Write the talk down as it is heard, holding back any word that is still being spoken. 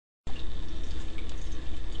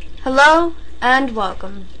Hello and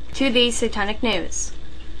welcome to the Satanic News.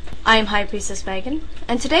 I am High Priestess Megan,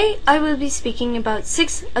 and today I will be speaking about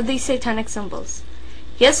 6 of the satanic symbols.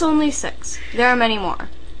 Yes, only 6. There are many more.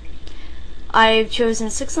 I've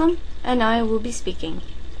chosen 6 of them, and I will be speaking.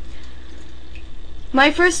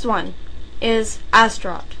 My first one is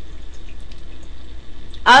Astaroth.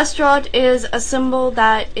 Astaroth is a symbol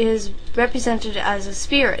that is represented as a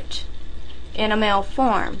spirit in a male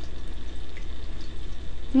form.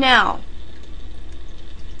 Now,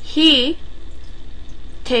 he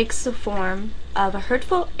takes the form of a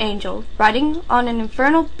hurtful angel riding on an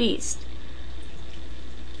infernal beast,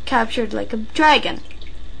 captured like a dragon,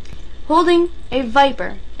 holding a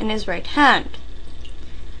viper in his right hand.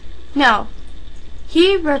 Now,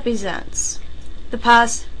 he represents the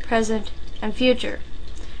past, present, and future,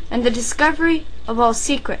 and the discovery of all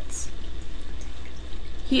secrets.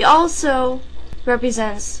 He also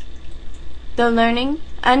represents the learning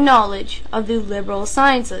and knowledge of the liberal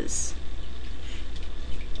sciences.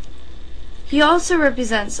 He also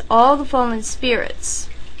represents all the fallen spirits.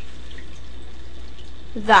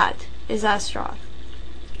 That is Astaroth.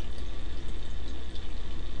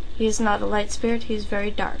 He is not a light spirit, he is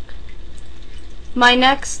very dark. My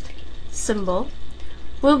next symbol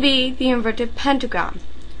will be the inverted pentagram.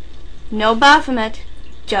 No Baphomet,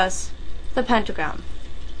 just the pentagram.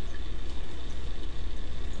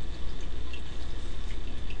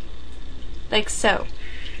 Like so.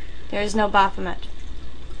 There is no Baphomet,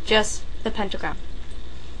 just the pentagram.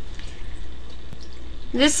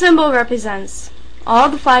 This symbol represents all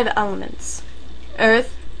the 5 elements: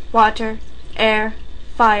 earth, water, air,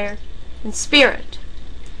 fire, and spirit.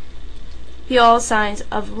 The all signs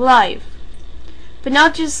of life. But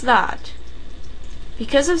not just that.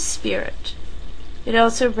 Because of spirit, it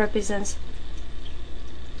also represents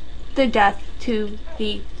the death to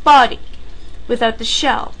the body, without the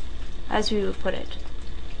shell, as we would put it.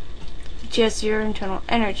 Just your internal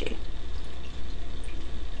energy.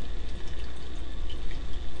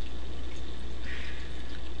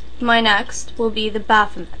 My next will be the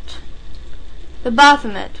Baphomet. The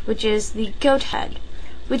Baphomet, which is the goat head,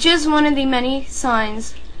 which is one of the many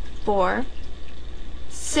signs for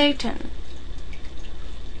Satan.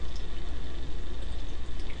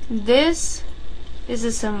 This is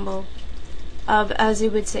a symbol of, as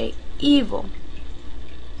you would say, evil.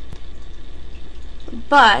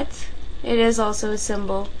 But it is also a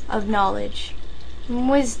symbol of knowledge and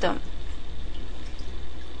wisdom,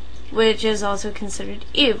 which is also considered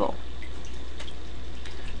evil.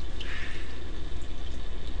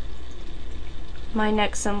 My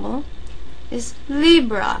next symbol is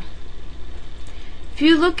Libra. If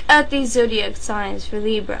you look at the zodiac signs for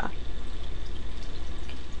Libra,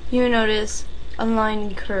 you notice a line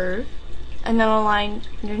and curve, and then a line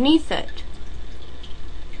underneath it.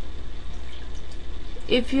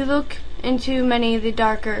 If you look into many of the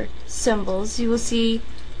darker symbols, you will see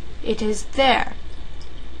it is there.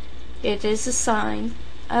 It is a sign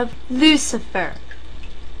of Lucifer,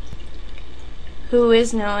 who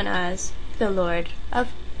is known as the Lord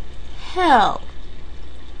of Hell,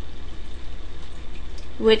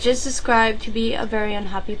 which is described to be a very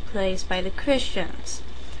unhappy place by the Christians,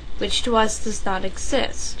 which to us does not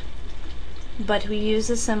exist. But we use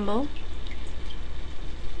the symbol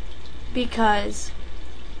because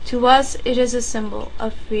to us it is a symbol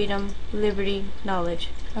of freedom, liberty, knowledge,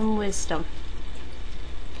 and wisdom.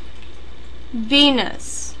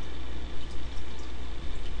 Venus.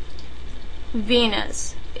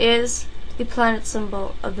 Venus is the planet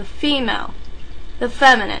symbol of the female, the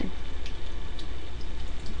feminine,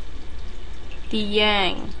 the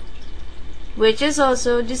yang, which is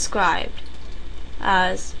also described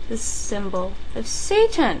as the symbol of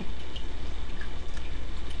Satan.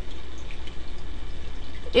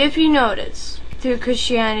 If you notice, through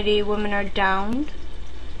Christianity, women are downed,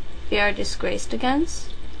 they are disgraced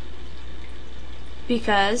against,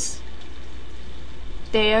 because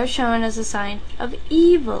they are shown as a sign of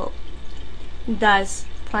evil. Thus,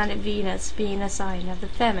 planet Venus being a sign of the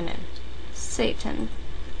feminine, Satan.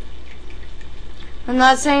 I'm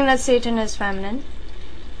not saying that Satan is feminine.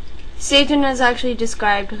 Satan is actually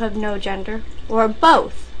described to have no gender, or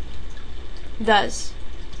both. Thus,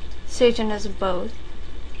 Satan is both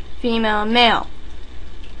female and male,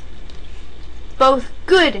 both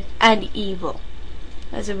good and evil,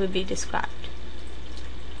 as it would be described,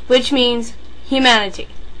 which means humanity.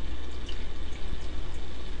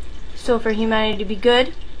 So for humanity to be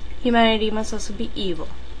good, humanity must also be evil.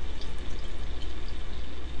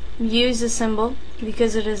 Use the symbol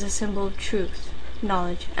because it is a symbol of truth,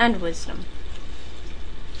 knowledge, and wisdom.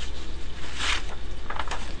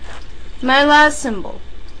 My last symbol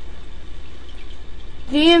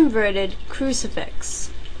the inverted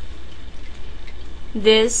crucifix.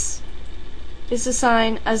 This is a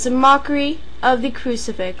sign as a mockery of the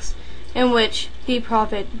crucifix in which the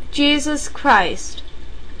prophet Jesus Christ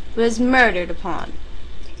was murdered upon.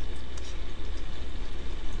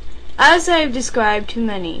 As I have described to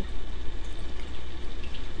many,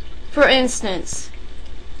 for instance,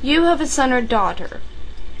 you have a son or daughter,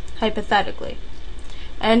 hypothetically,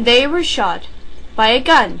 and they were shot by a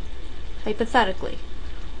gun, hypothetically.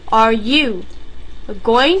 Are you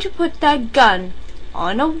going to put that gun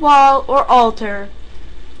on a wall or altar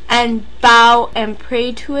and bow and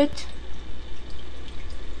pray to it?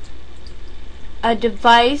 A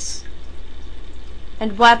device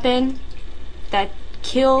and weapon that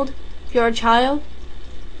killed your child?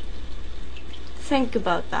 Think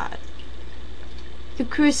about that. The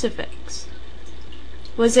crucifix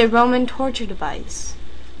was a Roman torture device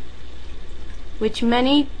which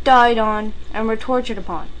many died on and were tortured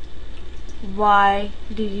upon. Why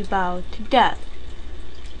do you bow to death?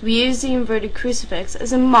 We use the inverted crucifix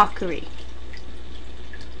as a mockery,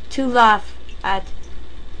 to laugh at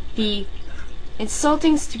the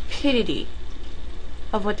insulting stupidity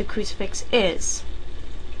of what the crucifix is.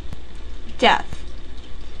 Death.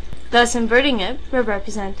 Thus inverting it will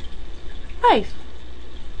represent life.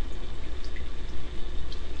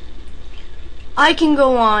 I can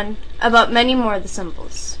go on about many more of the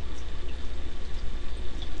symbols,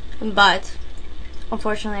 but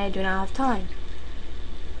unfortunately I do not have time.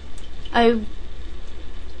 I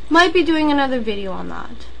might be doing another video on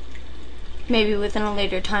that, maybe within a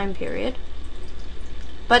later time period.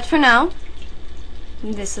 But for now,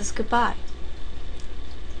 this is goodbye.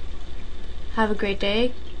 Have a great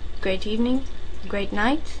day, great evening, great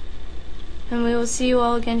night, and we will see you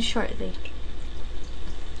all again shortly.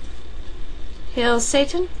 Hail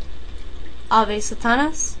Satan, Ave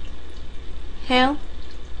Satanas, hail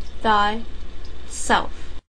thyself.